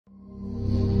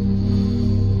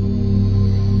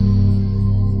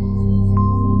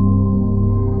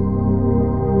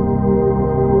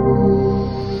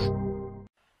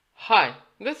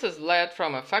This is led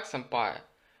from FX Empire.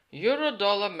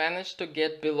 Euro-dollar managed to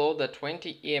get below the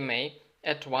 20 EMA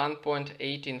at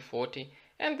 1.1840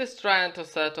 and is trying to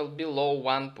settle below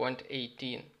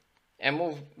 1.18. A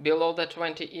move below the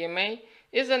 20 EMA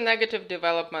is a negative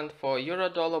development for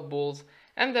Euro-dollar bulls,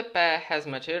 and the pair has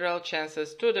material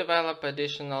chances to develop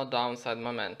additional downside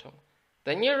momentum.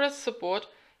 The nearest support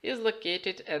is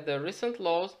located at the recent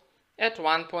lows at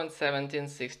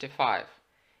 1.1765.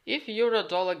 If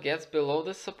Euro-dollar gets below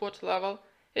this support level,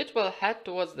 it will head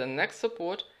towards the next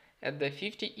support at the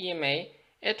 50 EMA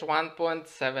at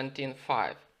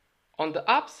 1.175. On the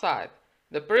upside,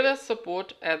 the previous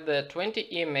support at the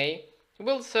 20 EMA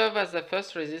will serve as the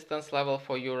first resistance level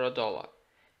for Euro-dollar.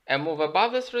 A move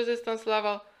above this resistance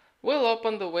level will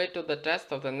open the way to the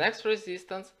test of the next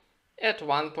resistance at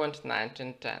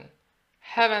 1.1910.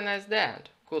 Have a nice day and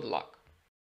good luck.